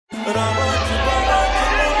Hello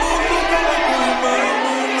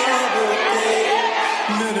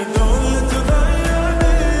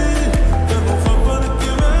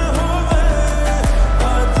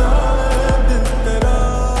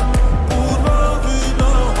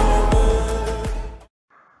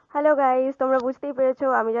guys, তোমরা বুঝতেই পেরেছো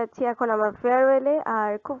আমি যাচ্ছি এখন আমার ফেয়ারওয়েলে।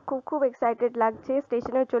 আর খুব খুব খুব এক্সাইটেড লাগছে।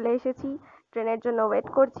 স্টেশনে চলে এসেছি, ট্রেনের জন্য ওয়েট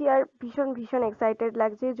করছি আর ভীষণ ভীষণ এক্সাইটেড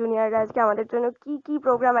লাগছে জুনিয়ররা আজকে আমাদের জন্য কি কি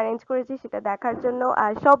প্রোগ্রাম অ্যারেঞ্জ করেছে সেটা দেখার জন্য,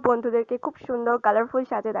 আর সব বন্ধুদেরকে খুব সুন্দর কালারফুল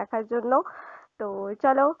সাজে দেখার জন্য। তো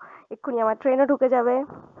চলো, এক্ষুনি আমার ট্রেনও ঢুকে যাবে।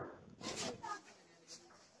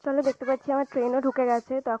 চলো, দেখতে পাচ্ছি আমার ট্রেনও ঢুকে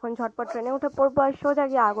গেছে। তো এখন ঝটপট ট্রেনে উঠে পড়বো আর সোজা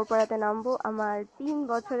গিয়ে আগরপাড়াতে নামবো। আমার 3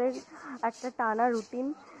 বছরের একটা টানা রুটিন,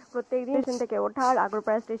 প্রত্যেকদিন স্টেশন থেকে ওঠা আর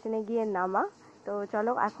আগরপাড়া স্টেশনে গিয়ে নামা। তো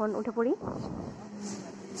চলো এখন উঠে পড়ি।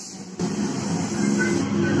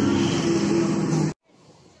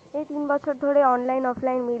 এই 3 বছর ধরে অনলাইন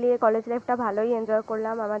অফলাইন মিলিয়ে কলেজ লাইফটা ভালোই এনজয়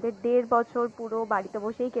করলাম। আমাদের 1.5 বছর পুরো বাড়িতে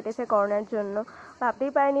বসেই কেটেছে করোনার জন্য।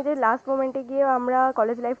 ভাবতেই পারিনি যে লাস্ট মোমেন্টে গিয়েও আমরা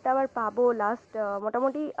কলেজ লাইফটা আবার পাবো। লাস্ট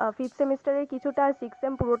মোটামুটি 5th সেমিস্টারের কিছুটা, 6th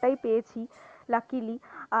সেম পুরোটাই পেয়েছি লাকিলি।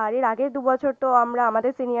 আর এর আগের 2 বছর তো আমরা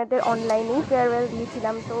আমাদের সিনিয়রদের অনলাইনেই ফেয়ারওয়েল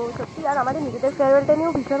দিয়েছিলাম। তো সত্যি, আর আমাদের নিজেদের ফেয়ারওয়েলটা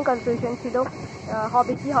নিয়েও ভীষণ কনফিউশন ছিল,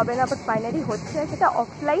 হবে কি হবে না, বাট ফাইনালি হচ্ছে। সেটা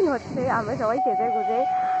অফলাইন হচ্ছে, আমরা সবাই সেজে গুজে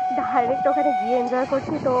ডাইরেক্ট ওখানে গিয়ে এনজয়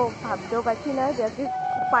করছি। তো ভাবতেও পারছি না যে আজকে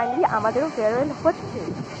ফাইনালি আমাদেরও ফেয়ারওয়েল হচ্ছে।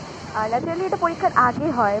 আর ন্যাচারালি এটা পরীক্ষার আগে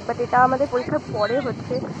হয়, বাট এটা আমাদের পরীক্ষার পরে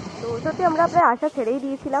হচ্ছে। তো সত্যি আমরা প্রায় আশা ছেড়েই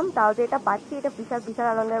দিয়েছিলাম, তাও যে এটা পাচ্ছি এটা বিশাল বিশাল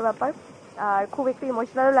আনন্দের ব্যাপার। আর খুব একটু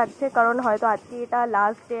ইমোশনালও লাগছে, কারণ হয়তো আজকে এটা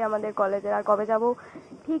লাস্ট ডে আমাদের কলেজের, আর কবে যাব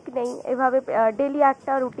ঠিক নেই। এভাবে ডেলি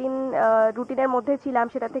একটা রুটিনের মধ্যে ছিলাম,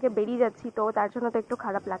 সেটা থেকে বেরিয়ে যাচ্ছি, তো তার জন্য তো একটু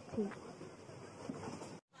খারাপ লাগছেই।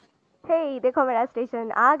 হেই দেখো, মেরা স্টেশন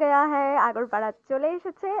আ গয়া হ্যায়। আগরপাড়া চলে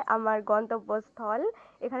এসেছে আমার গন্তব্যস্থল।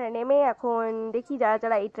 এখানে নেমে এখন দেখি যারা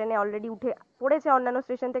যারা এই ট্রেনে অলরেডি উঠে পড়েছে অন্যান্য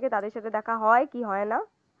স্টেশন থেকে, তাদের সাথে দেখা হয় কি হয় না।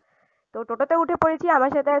 তো টোটোতে উঠে পড়েছি,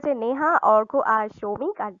 আমার সাথে আছে নেহা, অর্ঘ্য আর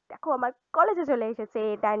সৌমিক। আর দেখো আমার কলেজে চলে এসেছে,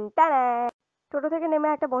 টান টান। টোটো থেকে নেমে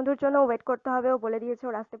একটা বন্ধুর জন্য ওয়েট করতে হবে, ও বলে দিয়েছে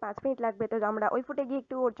ওর আসতে 5 মিনিট লাগবে। তো আমরা ওই ফুটে গিয়ে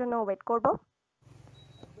একটু ওর জন্য ওয়েট করব।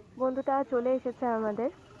 বন্ধুটা চলে এসেছে আমাদের,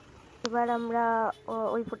 এবার আমরা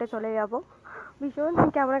ওই ফুটে চলে যাব। ভীষণ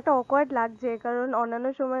কেমন একটা অকওয়ার্ড লাগছে, কারণ অন্যান্য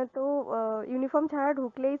সময় তো ইউনিফর্ম ছাড়া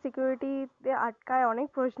ঢুকলেই সিকিউরিটিতে আটকায়, অনেক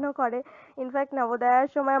প্রশ্ন করে। ইনফ্যাক্ট নবোদয়ার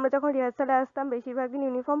সময় আমরা যখন রিহার্সালে আসতাম, বেশিরভাগ দিন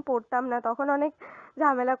ইউনিফর্ম পরতাম না, তখন অনেক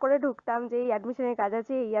ঝামেলা করে ঢুকতাম যে এই অ্যাডমিশনের কাজ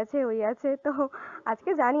আছে, এই আছে ওই আছে। তো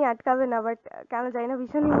আজকে জানি আটকাবে না, বাট কেন জানি না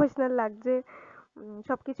ভীষণ ইমোশনাল লাগছে।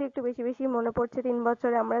 সব কিছু একটু বেশি বেশি মনে পড়ছে। 3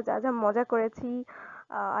 বছরে আমরা যা যা মজা করেছি,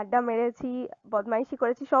 আড্ডা মেরেছি, বদমাইশি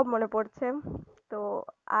করেছি, সব মনে পড়ছে। তো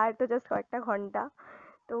আর তো জাস্ট কয়েকটা ঘন্টা।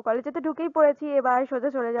 তো কলেজে তো ঢুকেই পড়েছি, এবার সোজা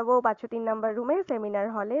চলে যাব 503 নম্বর রুমে, সেমিনার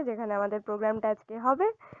হলে, যেখানে আমাদের প্রোগ্রামটা আজকে হবে।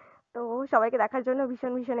 তো সবাইকে দেখার জন্য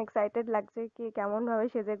ভীষণ ভীষণ এক্সাইটেড লাগছে, কে কেমন ভাবে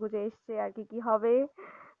সেজে গুজে এসছে আর কি কি হবে।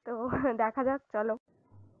 তো দেখা যাক, চলো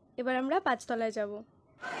এবার আমরা 5তলায় যাব।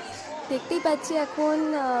 দেখতেই পাচ্ছি এখন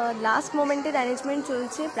লাস্ট মোমেন্টের অ্যারেঞ্জমেন্ট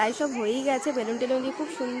চলছে, প্রায় সব হয়েই গেছে। বেলুন টেলুন দিয়ে খুব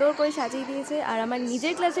সুন্দর করে সাজিয়ে দিয়েছে। আর আমার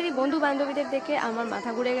নিজের ক্লাসেরই বন্ধু বান্ধবীদের দেখে আমার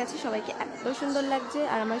মাথা ঘুরে গেছে, সবাইকে এত সুন্দর লাগছে।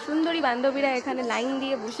 আর আমার সুন্দরী বান্ধবীরা এখানে লাইন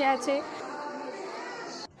দিয়ে বসে আছে।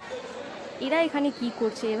 এরা এখানে কি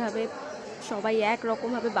করছে এভাবে সবাই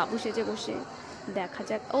একরকমভাবে বাবু সেজে বসে? দেখা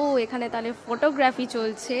যাক। ও, এখানে তাহলে ফটোগ্রাফি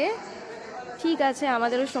চলছে। ঠিক আছে,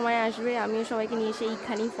 আমাদেরও সময় আসবে, আমিও সবাইকে নিয়ে এসে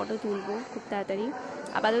এইখানেই ফটো তুলবো খুব তাড়াতাড়ি।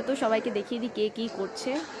 আপাতত সবাইকে দেখিয়ে দিই কে কী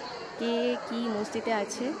করছে, কে কী মস্তিতে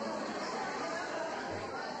আছে।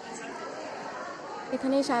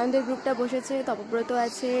 এখানে সায়নদের গ্রুপটা বসেছে, তপব্রত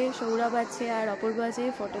আছে, সৌরভ আছে আর অপূর্ব আছে,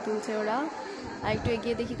 ফটো তুলছে ওরা। আর একটু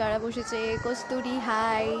এগিয়ে দেখি কারা বসেছে। কস্তুরি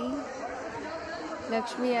হাই,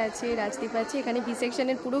 লক্ষ্মী আছে, রাজদীপ আছে। এখানে বি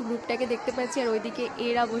সেকশনের পুরো গ্রুপটাকে দেখতে পাচ্ছি, আর ওইদিকে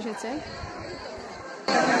এরা বসেছে।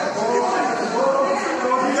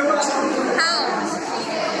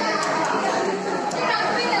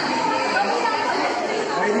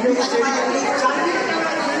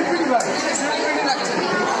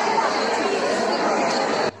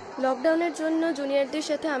 লকডাউনের জন্য জুনিয়রদের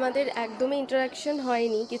সাথে আমাদের একদমই ইন্টারাকশন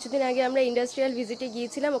হয়নি। কিছুদিন আগে আমরা ইন্ডাস্ট্রিয়াল ভিজিটে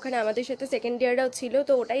গিয়েছিলাম, ওখানে আমাদের সাথে সেকেন্ড ইয়াররাও ছিল।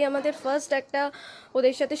 তো ওটাই আমাদের ফার্স্ট একটা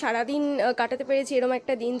ওদের সাথে সারাদিন কাটাতে পেরেছি, এরকম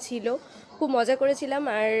একটা দিন ছিল, খুব মজা করেছিলাম।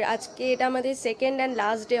 আর আজকে এটা আমাদের second and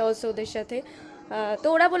last day also ওদের সাথে। তো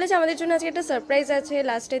ওরা বলেছে আমাদের জন্য আজকে একটা সারপ্রাইজ আছে,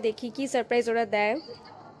 লাস্টে দেখি কি সারপ্রাইজ ওরা দেয়।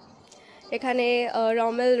 এখানে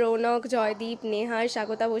রমেল, রৌনক, জয়দীপ, নেহার,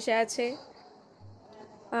 স্বাগতা বসে আছে।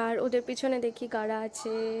 আর ওদের পিছনে দেখি কারা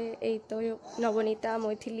আছে, এই তো নবনীতা,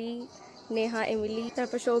 মৈথিলি, নেহা, এমিলি,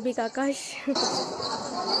 তারপর সৌভিক, আকাশ।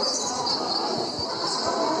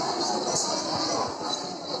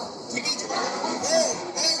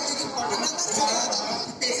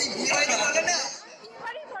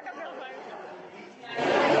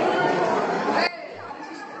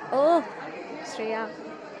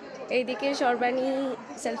 এইদিকে সর্বাণী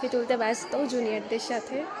সেলফি তুলতে ব্যস্ত জুনিয়রদের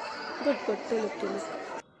সাথে। Good good, তুলুক তুলুক।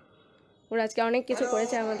 ওরা আজকে অনেক কিছু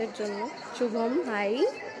করেছে আমাদের জন্য। শুভম হাই,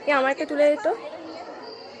 এ আমার একটা তুলে দিত।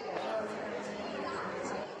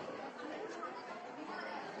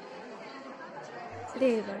 দে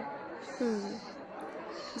এবার।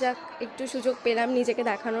 যাক, একটু সুযোগ পেলাম নিজেকে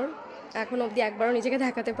দেখানোর। এখন অবধি একবারও নিজেকে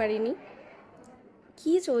দেখাতে পারিনি।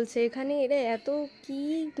 কি চলছে এখানে? এরা এত কি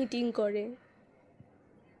মিটিং করে?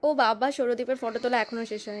 ও বাবা, সৌরদীপের ফটো তোলা এখনো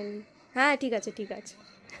শেষ হয়নি। হ্যাঁ ঠিক আছে ঠিক আছে।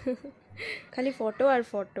 খালি ফটো আর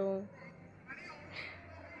ফটো।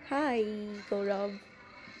 হাই গৌরব।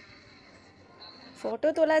 ফটো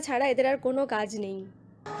তোলা ছাড়া এদের আর কোনো কাজ নেই।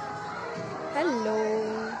 হ্যালো।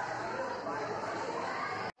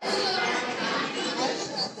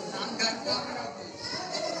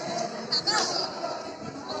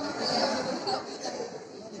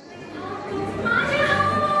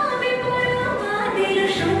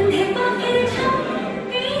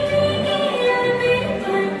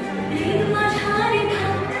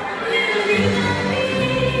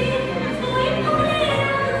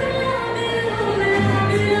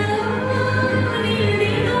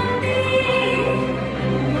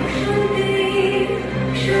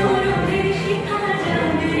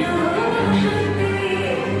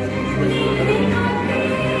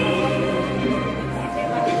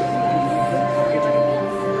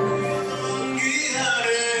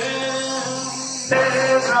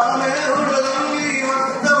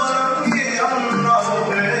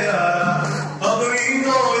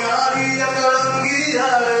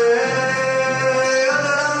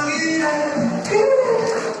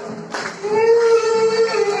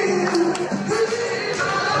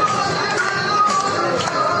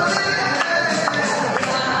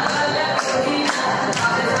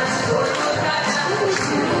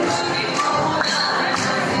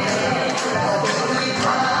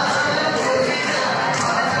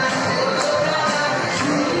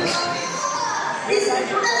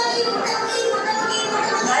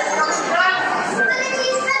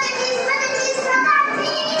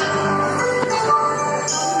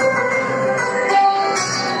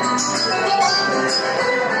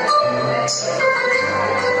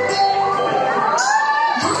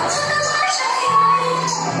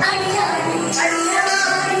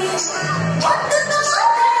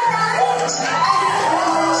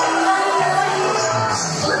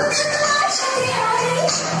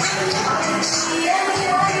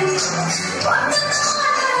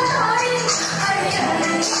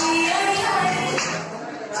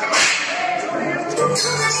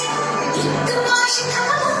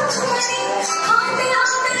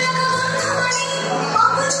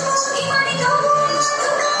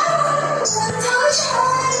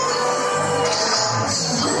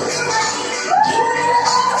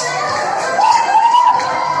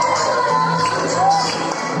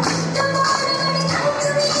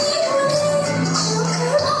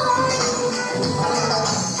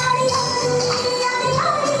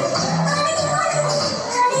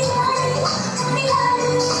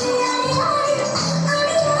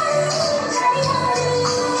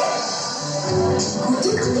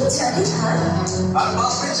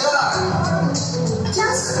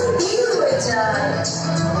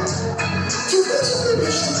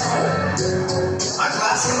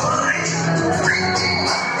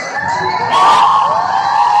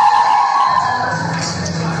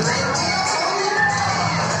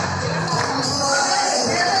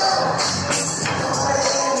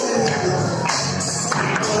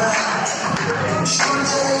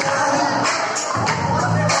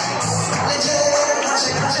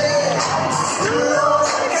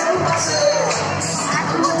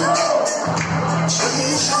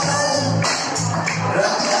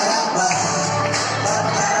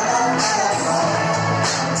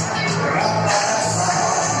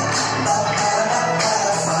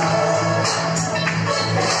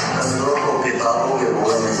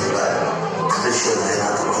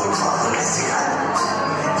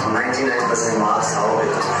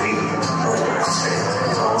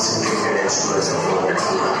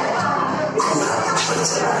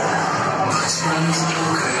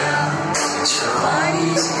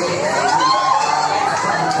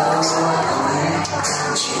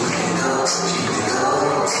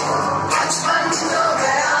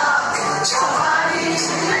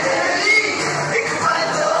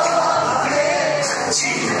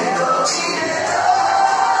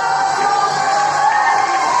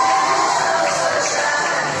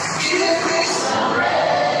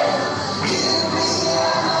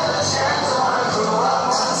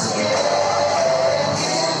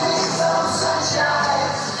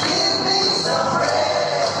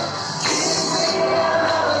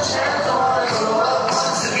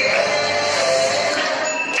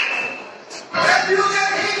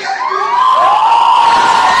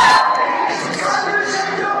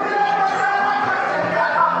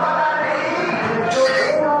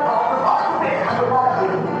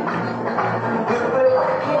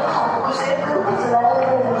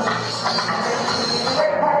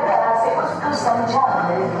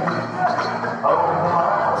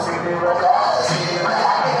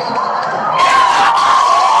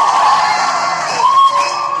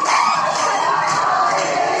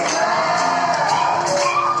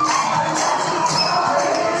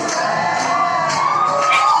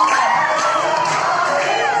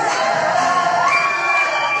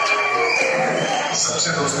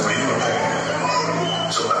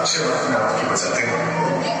 अच्छे वक्त में आपकी बचाते हैं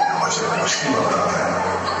और जब मुश्किल वक्त आता है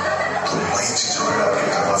तो वही चीज आपके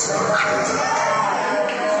दरवाजे पर खड़े हो जाते हैं।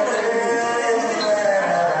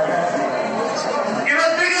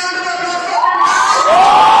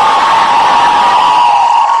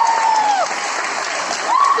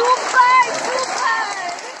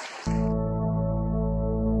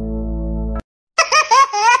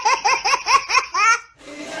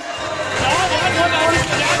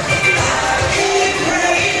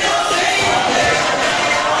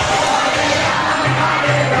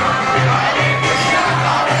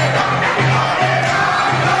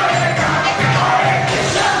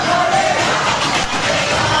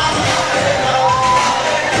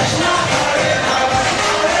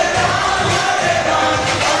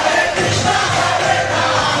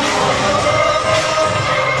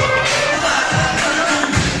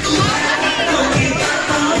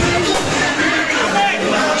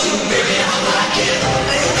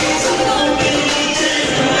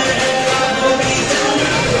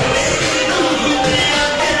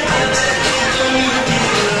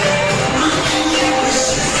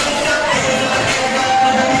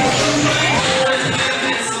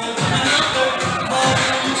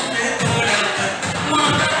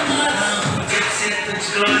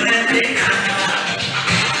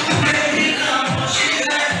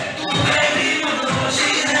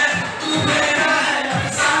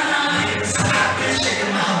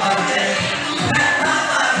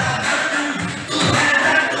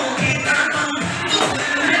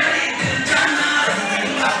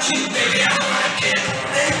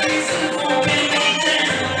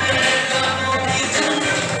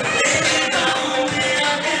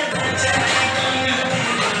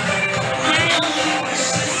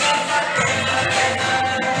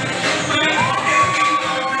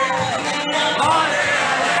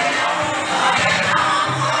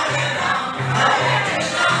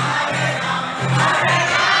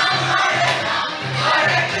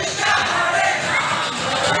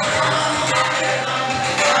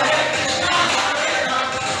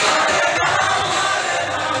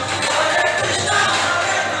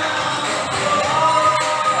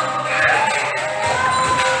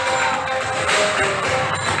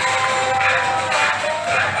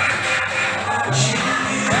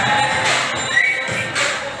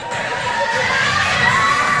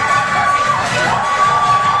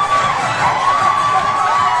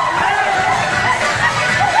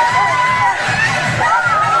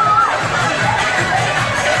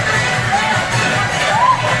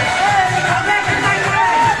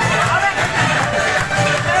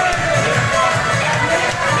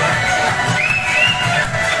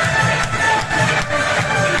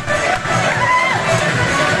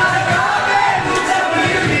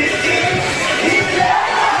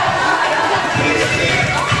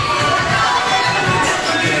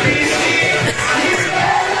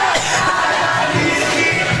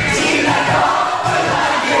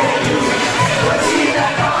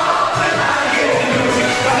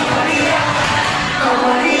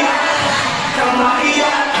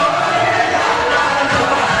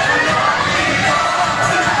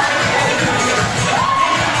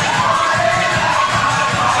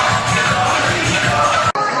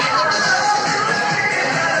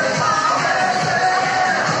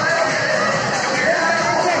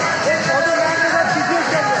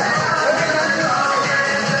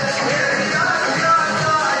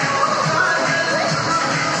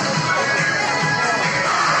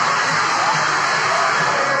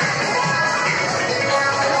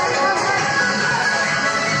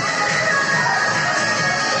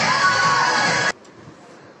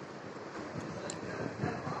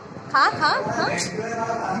 हाँ हाँ हाँ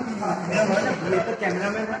ये तो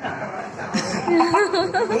कैमरामैन है ना।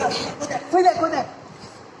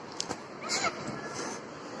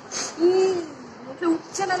 মুখে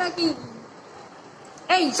উঠছে না নাকি?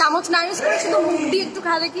 এই চামচ না ইউজ করে শুধু মুখ দিয়ে একটু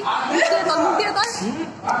খা দেখি। মুখ দিয়ে তোর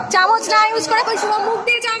চামচ না ইউজ করে কই শুধু মুখ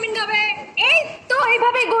দিয়ে চাউমিন খাবে। এই তো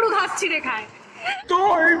এইভাবেই গরু ঘাস ছিঁড়ে খায়।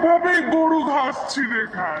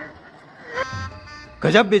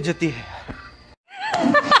 गजब बेइज्जती है।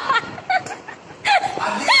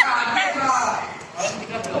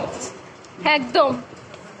 একদম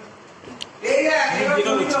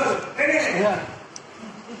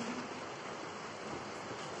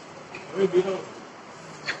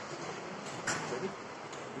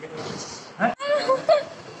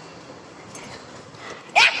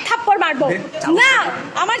এক থাপ্পড় মারবো না,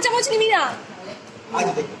 আমার চামচ নিবি না।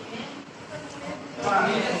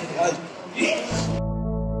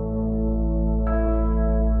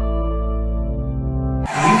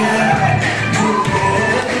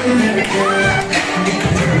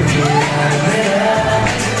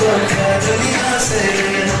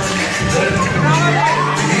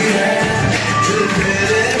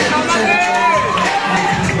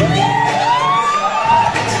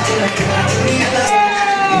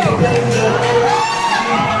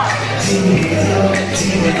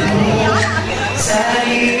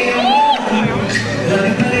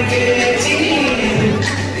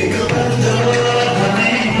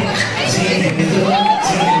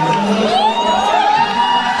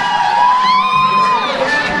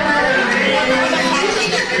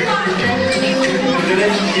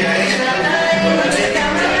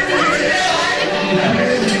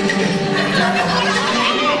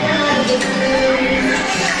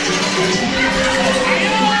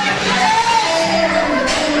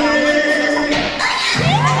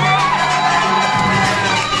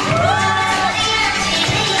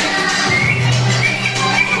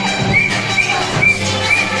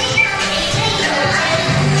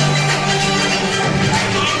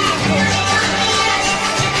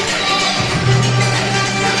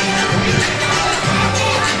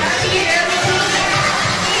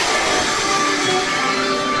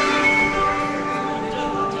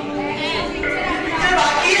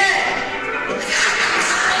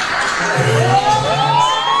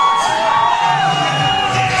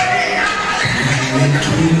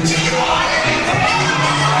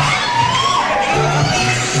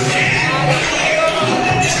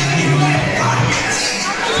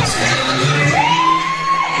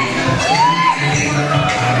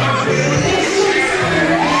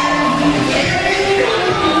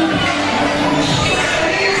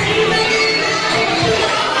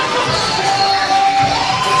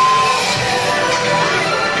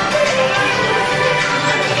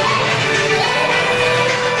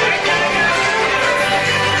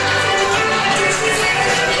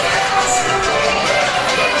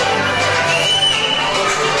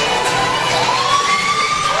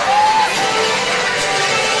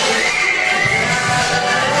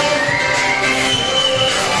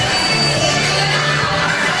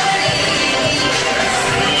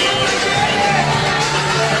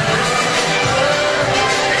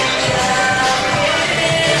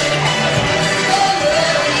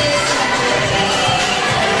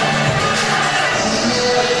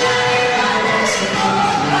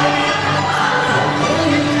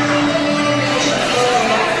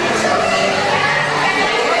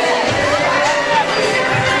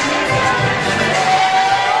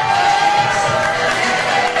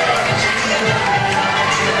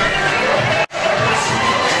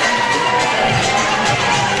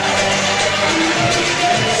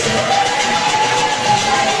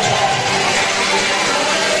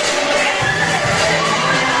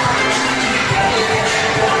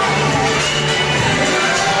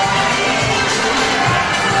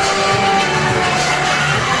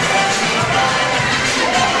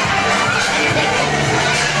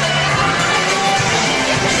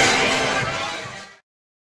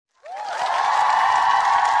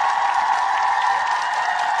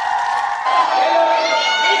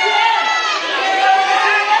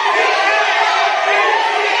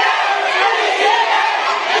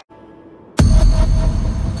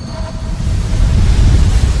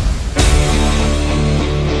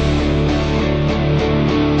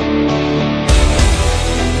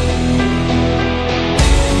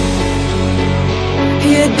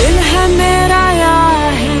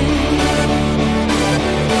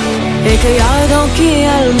 एक यादों की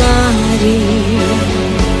अलमारी,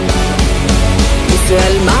 इस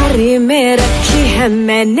अलमारी में रखी है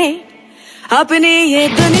मैंने अपनी ये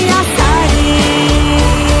दुनिया सारी।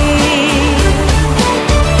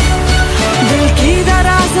 दिल की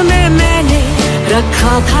दराज में मैंने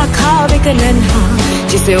रखा था ख्वाब एक नन्हा,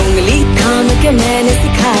 जिसे उंगली थाम के मैंने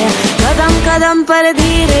सिखाया कदम कदम पर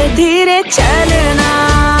धीरे धीरे चलना।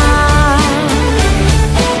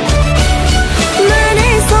 मैंने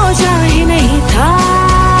सोचा ही नहीं था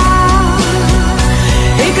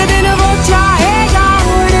एक दिन वो चाहेगा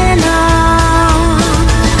उड़ना।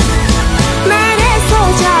 मैंने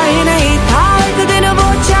सोचा ही नहीं था एक दिन वो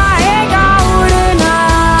चाहेगा उड़ना।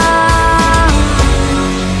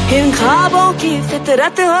 इन ख्वाबों की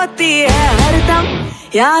फितरत होती है हरदम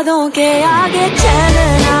यादों के आगे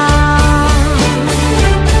चलना।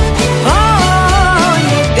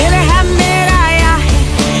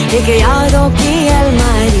 एक यादों की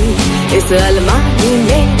अलमारी, इस अलमारी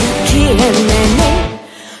में रखी है मैंने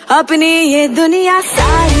अपनी ये दुनिया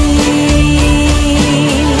सारी।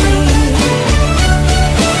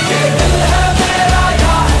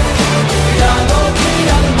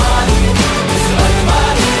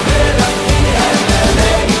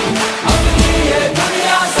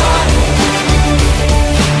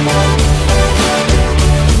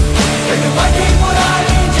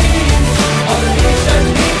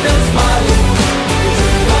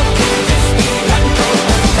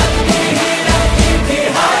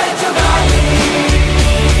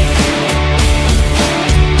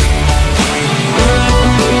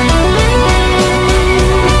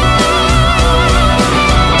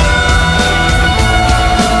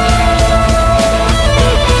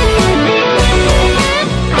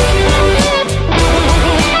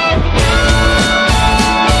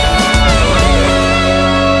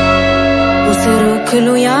 देख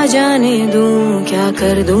लूं या जाने दूं, क्या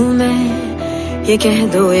कर दूं मैं ये कह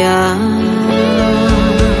दो यार।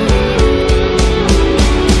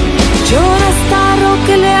 जो रास्ता रोक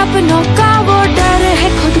ले अपनों का वो डर है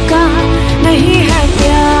खुद का नहीं है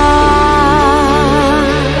प्यार।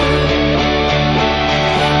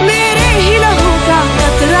 मेरे ही लहू का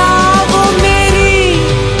कतरा वो मेरी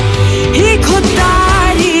ही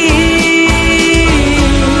खुददारी।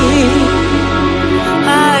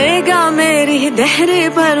 आएगा मेरी दहरे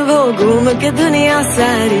पर वो घूम के दुनिया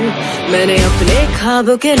सारी। मैंने अपने ख्वाब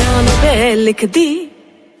के नाम पे लिख दी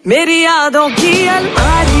मेरी यादों की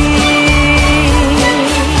अलमारी।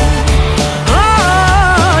 ओ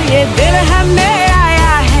ये दिल है मेरा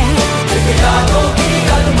आया है यादों की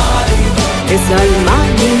अलमारी। इस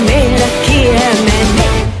अलमारी में रखी है मैंने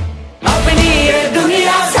अपनी ये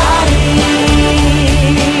दुनिया सारी।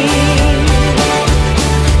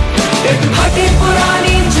 एक फटी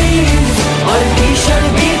पुरानी जीन्स और टी-शर्ट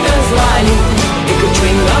बीटल्स वाली, एक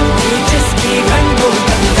च्युइंगम थी जिसकी घंटों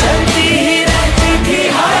तक चलती ही रहती थी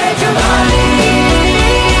हर जुबानी।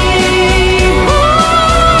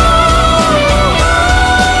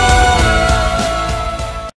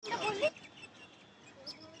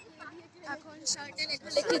 এখন শার্টে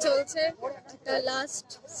লেখালেখি চলছে, একটা লাস্ট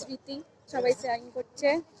স্মৃতি সবাই শেয়ারিং করছে।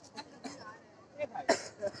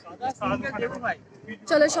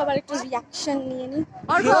 চলো সবার একটু রিয়াকশন নিয়ে নি।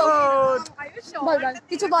 অর্ঘ বল বল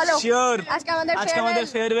কিছু বলো। শিওর আজকে আমাদের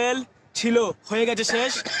ফেয়ারওয়েল ছিল, হয়ে গেছে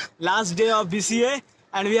শেষ, last day of BCA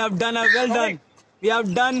and we have done a well done. We have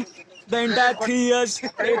done the entire 3 years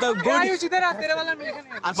with a good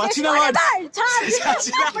আর পাচ্ছি না ওয়ার্ড।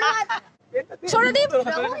 সৌরদীপ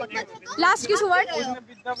লাস্ট কিছু word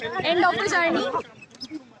end of the journey.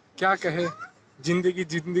 क्या कहे, जिंदगी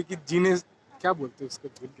जिंदगी जीने क्या बोलते हैं उसको,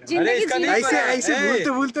 भूल गया। अरे इसका नहीं ऐसे ऐसे भूलते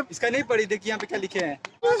भूलते इसका नहीं पढ़ी, देखिए यहाँ पे क्या लिखे हैं।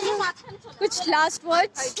 कुछ लास्ट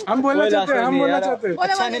वर्ड्स हम बोलना चाहते हैं, हम बोलना चाहते हैं।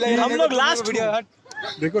 अच्छा नहीं लगा, हम लोग लास्ट वीडियो।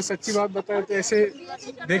 देखो सच्ची बात बताए तो ऐसे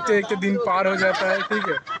देखते देखते दिन पार हो जाता है, ठीक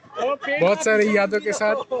है। बहुत सारी यादों के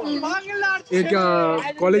साथ एक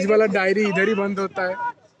कॉलेज वाला डायरी इधर ही बंद होता है।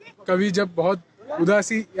 कभी जब बहुत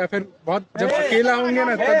उदासी या फिर बहुत जब अकेला होंगे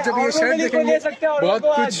ना, तब जब ये शर्ट देखेंगे बहुत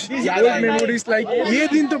कुछ ओल्ड मेमोरीज लाइक ये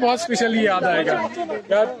दिन तो बहुत स्पेशली याद आएगा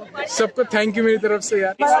यार। सबको थैंक यू मेरी तरफ से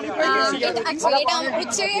यार।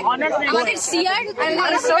 আমাদের সিয়ার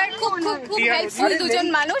খুব খুব খুব হেল্পফুল দুজন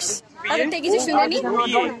মানুষ, তাদের থেকে কিছু শুনে নি।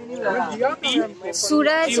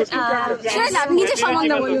 সুরজ নিজের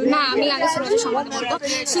সম্বন্ধে বলুন না, আমি আগে সুরজের সম্বন্ধে বলবো।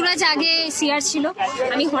 সুরজ আগে সিয়ার ছিল,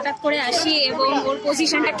 আমি হঠাৎ করে আসি এবং ওর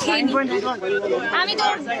পজিশনটা খেয়ে নিই। আমি তো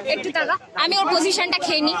একটু টাকা আমি ওর পজিশনটা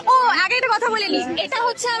খেয়ে নিই। ও আগে একটা কথা বলে নি, এটা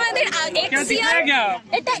হচ্ছে আমাদের এক্স সিয়ার,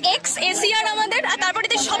 এটা এক্স এসিয়ার আমাদের, আর তারপরে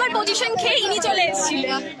সবার পজিশন খেয়ে ইনি চলে এসেছিল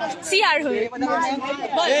সিয়ার হয়ে।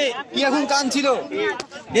 এখন কান ছিল,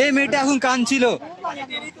 এই মেয়েটা এখন কান ছিল।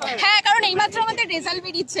 হ্যাঁ, কারণ এইমাত্র আমাদের রেজাল্ট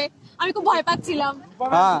বেরিয়েছে, আমি খুব ভয় পাচ্ছিলাম।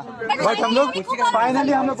 हाँ बट हम लोग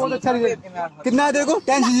फाइनली हम लोग बहुत अच्छा रिजल्ट। कितना है देखो,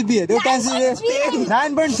 10 CGPA देखो, 10 CGPA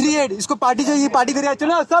 9.38। इसको पार्टी चाहिए, पार्टी दे रहा है,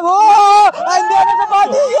 चलो सब हो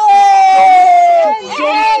पार्टी।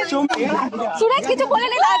 सूरज কিছু বলে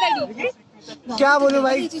নে তাড়াতাড়ি। क्या बोलूं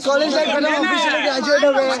भाई, कॉलेज लाइफ खत्म, ऑफिशियली ग्रेजुएट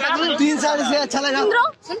हो गए, 3 साल से अच्छा लगा।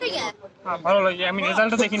 শুনতে কি ভালো লাগে, আমি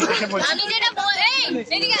রেজাল্টটা দেখিনি দেখে বলছি।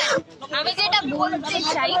 আমি যেটা বলতে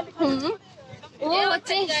চাই, ও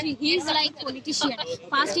হচ্ছে he is like politician.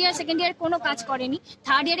 First year second year কোনো কাজ করেনি,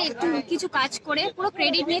 থার্ড ইয়ারে একটু কিছু কাজ করে পুরো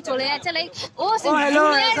ক্রেডিট নিয়ে চলে যাচ্ছে। লাইক ও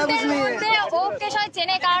ওকে সবাই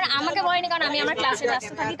চেনে, কারণ আমাকে বলেনি, কারণ আমি আমার ক্লাসে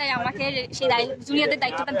ব্যস্ত থাকি, তাই আমাকে সেই জুনিয়রদের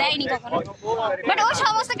দায়িত্বটা দেয়নি কখনো। বাট ও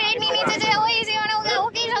সমস্ত ক্রেডিট নিয়ে নিয়েছে যে ওই যে মানে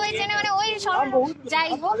ওকেই সবাই চেনে, মানে ওই সব যাই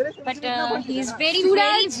হোক। But he is very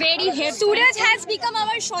very very head. Suraj has become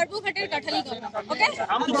hour সর্বঘাটের Kathali গল্প। ওকে,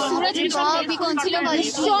 সুরজ ভীষণ ছিল,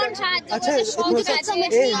 ভীষণ সাহায্য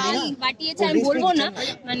বাটিয়েছে, আমি বলবো না,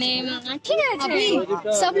 মানে ঠিক আছে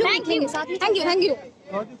সব লোক। Thank you.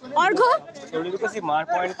 অর্ঘ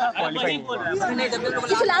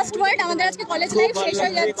কিছু লাস্ট ওয়ার্ড। আমাদের আজকে কলেজ লাইফ শেষ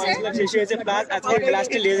হয়ে যাচ্ছে, প্লাস আজকে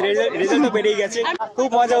লাস্টে রেজাল্টও বেরিয়ে গেছে, খুব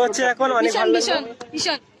মজা হচ্ছে এখন, অনেক ভালো লাগছে।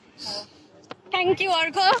 ভীষণ থ্যাংক ইউ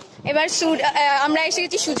অর্ঘ। এবার আমরা এসে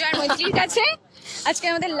গেছি সুজার মৈত্রীর কাছে। আজকে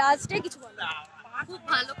আমাদের লাস্ট ডে, কিছু বলো। খুব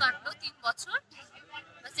ভালো কাটলো 3 বছর,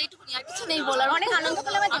 এইটুকুনি, আর কিছু নেই বলার। অনেক আনন্দ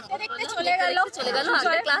পেলাম, দেখতে চলে গেল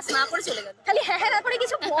ক্লাস না করে চলে গেল, খালি হ্যাঁ হ্যাঁ করে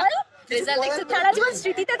কিছু বল। রেজাল্ট দেখতে সারা জীবন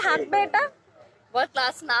স্মৃতিতে থাকবে এটা। বল,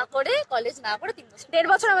 ক্লাস না করে কলেজ না করে 3 বছর। 1.5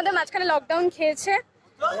 বছর আমাদের মাঝখানে লকডাউন খেয়েছে,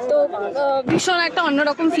 তো ভীষণ একটা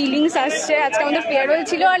অন্যরকম ফিলিংস আসছে। আজকে আমাদের ফেয়ারওয়েল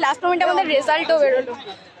ছিল, আর লাস্ট মোমেন্টে আমাদের রেজাল্টও বেরোলো,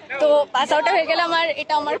 তো পাস আউট হয়ে গেলাম। আর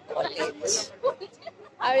এটা আমার college,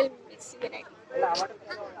 I will miss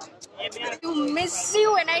you. To miss you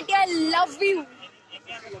NIT, I love you.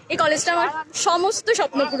 এই কলেজটা আমার সমস্ত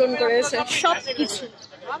স্বপ্ন পূরণ করেছে, সব কিছু।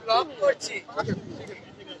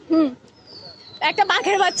 একটা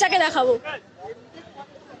বাঘের বাচ্চাকে দেখাবো।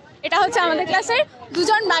 এটা হচ্ছে আমাদের ক্লাসের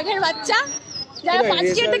দুজন বাঘের বাচ্চা যারা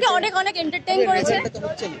ফার্স্ট ইয়ার থেকে অনেক অনেক এন্টারটেইন করেছে।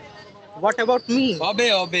 What about me?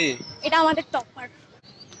 হবে এটা আমাদের টপার।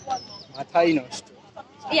 মাথাই নষ্ট।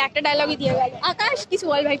 এই একটা ডায়লগই দিয়ে গেল। আকাশ কিছু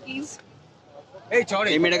বল ভাই প্লিজ। এই চড়ে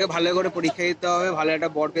এই মেয়েটাকে ভালো করে পরীক্ষা দিতে হবে, ভালো একটা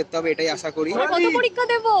বর পেতে হবে, এটাই আশা করি। কত পরীক্ষা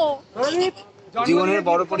দেবো? জীবনের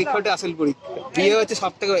বড় পরীক্ষাটা আসল পরীক্ষা। বিয়ে হচ্ছে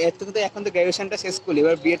সব থেকে, এর থেকে তো এখন তো গ্রাজুয়েশনটা শেষ করলি,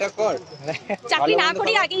 এবার বিয়েটা কর। চাকরি না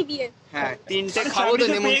করি আগেই বিয়ে। হ্যাঁ, তিনটে খাবো তো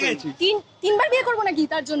নেমন করেছি। তিনবার বিয়ে করবো নাকি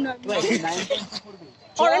তার জন্য?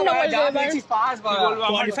 অরণ্য বলবে এবার।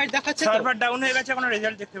 কোয়ালিফাইড দেখাচ্ছে, সার্ভার ডাউন হয়ে গেছে, এখনো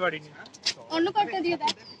রেজাল্ট দেখতে পারিনি। অন্য কার্ডটা দিয়ে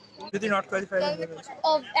দাও। যদি নট কোয়ালিফাইড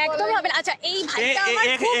একদমই হবে না। আচ্ছা এই ভাইটা আমার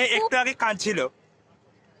খুব একটু আগে কাঁদছিল।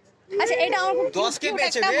 আচ্ছা এটা আমার খুব 10 কে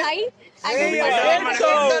পেয়েছে একটা রে। ভাই।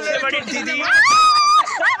 দিদি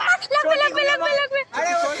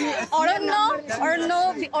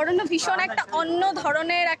অরণ্য ভীষণ একটা অন্য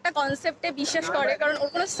ধরনের একটা কনসেপ্টে বিশ্বাস করে, কারণ ওর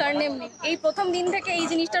কোনো সারনেম নেই। এই প্রথম দিন থেকে এই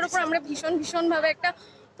জিনিসটার উপর আমরা ভীষণ ভাবে একটা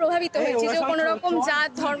প্রভাবিত হয়েছি যে কোনো রকম জাত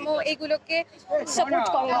ধর্ম এগুলোকে সাপোর্ট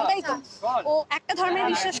করে না, তাই তো? ও একটা ধর্মে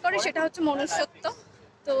বিশ্বাস করে, সেটা হচ্ছে মনুষ্যত্ব।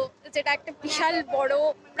 তো যেটা একটা বিশাল বড়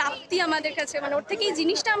প্রাপ্তি আমাদের কাছে, মানে ওর থেকে এই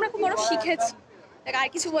জিনিসটা আমরা খুব বড় শিখেছি। আর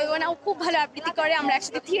কিছু বলবো না, ও খুব ভালো আবৃত্তি করে। আমরা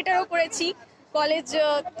একসাথে থিয়েটারও করেছি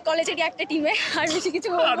কলেজেরই একটা টিমে। আর বেশি কিছু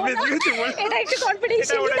বলবো না, এটা একটু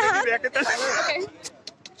কনফিডেন্সিয়াল।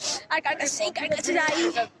 আর কার কাছে যাই?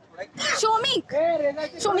 সৌমিক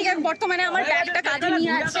বর্তমানে আমার ব্যাগটা কাঁধে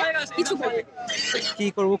নিয়ে আছে। কিছু বল। কি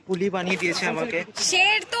করব, কুলি বানিয়ে দিয়েছে আমাকে।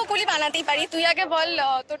 শের তো কুলি বানাতেই পারি। তুই আগে বল,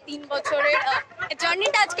 তোর 3 বছরের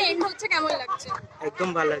জার্নিটা আজকে এন্ড হচ্ছে, কেমন লাগছে? একদম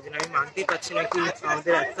ভালো লাগছে না, আমি মানতেই পারছি না কি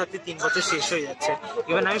আমাদের এত তাড়াতাড়ি 3 বছর শেষ হয়ে যাচ্ছে।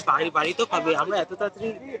 ইভেন আমি বাড়ি তো পাবে, আমরা এত তাড়াতাড়ি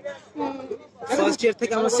ফার্স্ট ইয়ার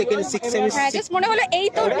থেকে আমরা সেকেন্ড 6 সেমিস্টার জাস্ট মনে হলো এই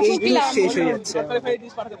তো ঢুকলাম, শেষ হয়ে যাচ্ছে।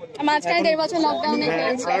 মাঝখানে 1.5 বছর লকডাউনে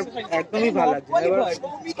গেছে। একদমই ভালো লাগছে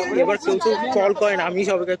না। এবার কেউ তো কল করে না, আমি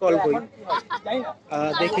সবাইকে কল করি।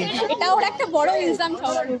 দেখি, এটা ওর একটা বড় ইনকাম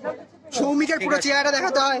সবার। সৌমিকের পুরো চেহারাটা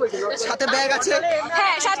দেখাতে হয়, সাথে ব্যাগ আছে।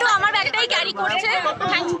 হ্যাঁ, সাথে আমার ব্যাগটাই ক্যারি করছে।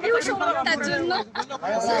 থ্যাংক ইউ সৌমিক তার জন্য।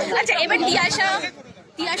 আচ্ছা এবার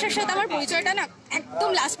তিয়াশার সাথে আমার পরিচয়টা না একদম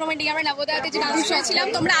লাস্ট মোমেন্টে। আমরা নবোদয়াতে যে ডান্স শুনেছিলাম,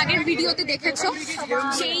 তোমরা আগের ভিডিওতে দেখেছো,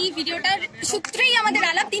 সেই ভিডিওটার সূত্রেই আমাদের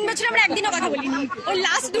আলাপ। 3 বছর আমরা একদিনও কথা বলিনি। ওই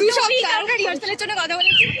লাস্ট 2 সপ্তাহ আমরা রিহার্সালের জন্য কথা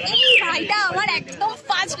বলেছি। এই ভাইটা আমার একদম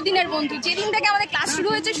ফার্স্ট দিনের বন্ধু। যেদিন থেকে আমাদের ক্লাস শুরু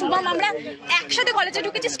হয়েছে, শুভম আমরা একসাথে কলেজে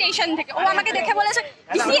ঢুকেছি স্টেশন থেকে। ও আমাকে দেখে বলেছে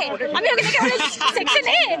বিসিএ, আমি ওকে দেখে বলেছি সেকশন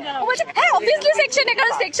এ। ও বলছে হ্যাঁ অবভিয়াসলি সেকশন এ,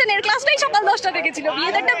 কারণ সেকশন এর ক্লাসটাই সকাল 10টা থেকে ছিল,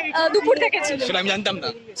 বিয়েটা দুপুর থেকে ছিল। সেটা আমি জানতাম না।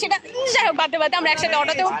 সেটা যাই হোক, বাদে আমরা একসাথে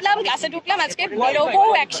অটোতে উঠলাম, ক্লাসে ঢুকলাম, আজকে বেরোবো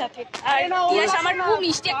একসাথে। আর তিয়াস আমার খুব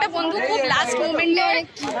মিষ্টি একটা বন্ধু। খুব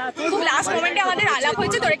লাস্ট মোমেন্টে আমাদের আলাপ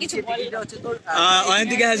হয়েছে। তোরা কিছু বল।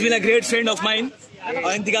 Ayantika has been a great friend of mine.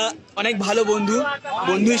 Ayantika অনেক ভালো বন্ধু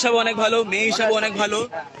হিসাবে অনেক ভালো, মেয়ে হিসাবে অনেক ভালো,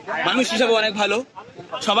 মানুষ হিসাবে অনেক ভালো,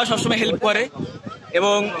 সবার সবসময় হেল্প করে।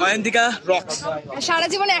 এবং অয়ন্তিকা রক্স। সারা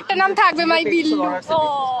জীবনে একটা নাম থাকবে, মাই বিল্লু।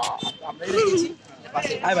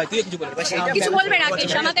 আয় ভাই, তুই কিছু বলবি? কিছু বলবে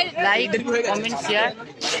রাকেশ? আমাদের লাইক, কমেন্ট, শেয়ার,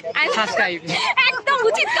 সাবস্ক্রাইব। একদম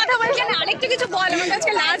উচিত কথা বলছেন। আরেকটু কিছু বল, আমাদের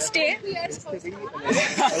আজকে last day.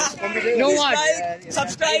 No what?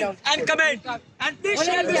 Subscribe and comment and please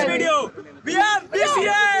share this video. We are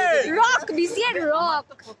BCA. Rock, BCA rock.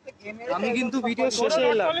 আমি কিন্তু ভিডিও শেষে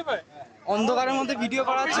এলাম, অন্ধকারের মধ্যে ভিডিও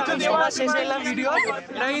করা হচ্ছে, আমি সবার শেষে এলাম ভিডিও।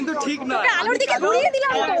 এটা কিন্তু ঠিক নয়। আলোর দিকে ঘুরিয়ে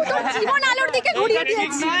দিলাম তো, তোর জীবন আলোর দিকে ঘুরিয়ে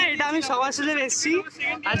দিয়েছি। এটা আমি সবার শেষে এসেছি।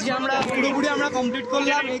 আজকে আমরা পুরোপুরি আমরা কমপ্লিট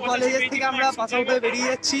করলাম। এই কলেজের থেকে আমরা পাস আউট হয়ে বেরিয়ে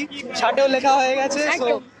যাচ্ছি। শার্টেও লেখা হয়ে গেছে।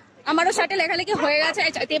 আমারও সাথে লেখালেখি হয়ে গেছে।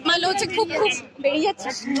 দেবমাল হচ্ছে খুব বেরিয়ে যাচ্ছে।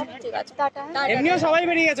 ঠিক আছে, টাটা। এমনিও সবাই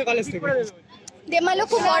বেরিয়ে গেছে কলেজ থেকে। দেবমালও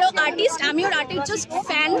খুব বড় আর্টিস্ট, আমি ওর আর্টিস্ট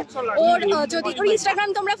ফ্যান। ওর যদি ওর ইনস্টাগ্রাম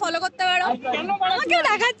তোমরা ফলো করতে পারো। আমাকেও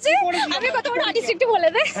দেখাচ্ছে, আমি কত বড় আর্টিস্ট একটু বলে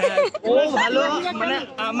দে। ও ভালো, মানে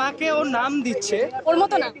আমাকে ওর নাম দিচ্ছে, ওর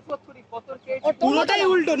মতো না, ওর পুরোটাই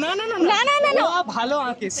উল্টো। না না না না না না না, ও ভালো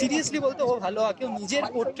আঁকে, সিরিয়াসলি বলতে ও ভালো আঁকে। ও নিজের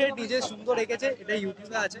পোর্ট্রেট নিজে সুন্দর এঁকেছে। এটা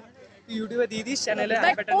ইউটিউবে আছে, ইউটিউবে দিয়ে দিস চ্যানেলে।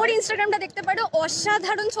 ওর ইনস্টাগ্রামটা দেখতে পারো,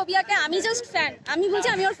 অসাধারণ ছবি আঁকে। আমি জাস্ট ফ্যান, আমি বলছি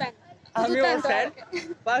আমি ওর ফ্যান। আমি ওর ফ্যান,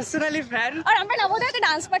 পার্সোনালি ফ্যান। আর আমরা নবোদয়াতে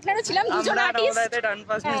ডান্স পার্টনারও ছিলাম, দুজন আর্টিস্ট।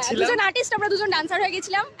 দুজন আর্টিস্ট, আমরা দুজন ডান্সার হয়ে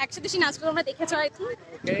গেছিলাম একসাথে। সেই নাচগুলো আমরা দেখেছো হয়তো।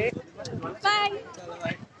 বাই।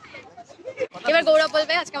 এবার গৌরব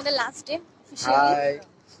বলবে আজকে আমাদের লাস্ট ডে। হাই,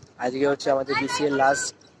 আজকে হচ্ছে আমাদের বিসিএ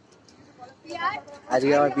লাস্ট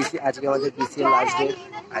আজকে আমাদের বিসিএ লাস্ট ডে।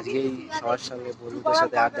 আজকেই সবার সঙ্গে বন্ধুদের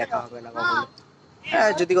সাথে আর দেখা হবে না কখনো। হ্যাঁ,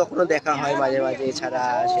 যদি কখনো দেখা হয় মাঝে মাঝে, এছাড়া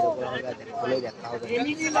সেরকম হবে কখনোই দেখা হবে না।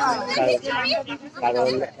 কারণ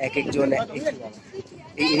এক একজন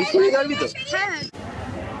এই করে যাবি তো।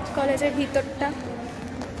 কলেজের ভিতরটা,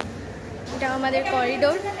 এটা আমাদের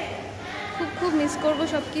করিডোর। খুব মিস করবো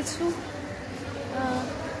সব কিছু।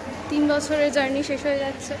 3 বছরের জার্নি শেষ হয়ে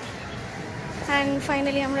যাচ্ছে অ্যান্ড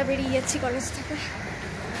ফাইনালি আমরা বেরিয়ে যাচ্ছি কলেজ থেকে।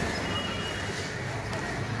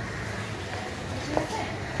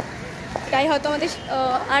 তাই হয়তো আমাদের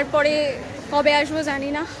আর পরে কবে আসবো জানি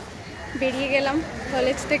না। বেরিয়ে গেলাম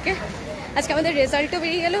কলেজ থেকে। আজকে আমাদের রেজাল্টও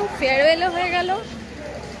বেরিয়ে গেল, ফেয়ারওয়েলও হয়ে গেল।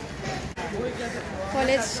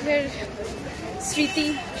 কলেজের স্মৃতি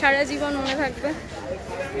সারা জীবন মনে থাকবে।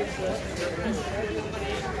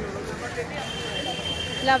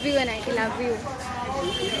 Love you NiT, love you.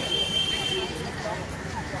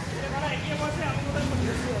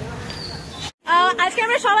 আজকে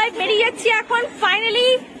আমরা সবাই বেরিয়ে যাচ্ছি এখন ফাইনালি।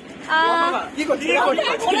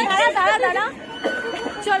 দাঁড়া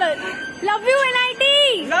চলো, লাভ ইউ NiT।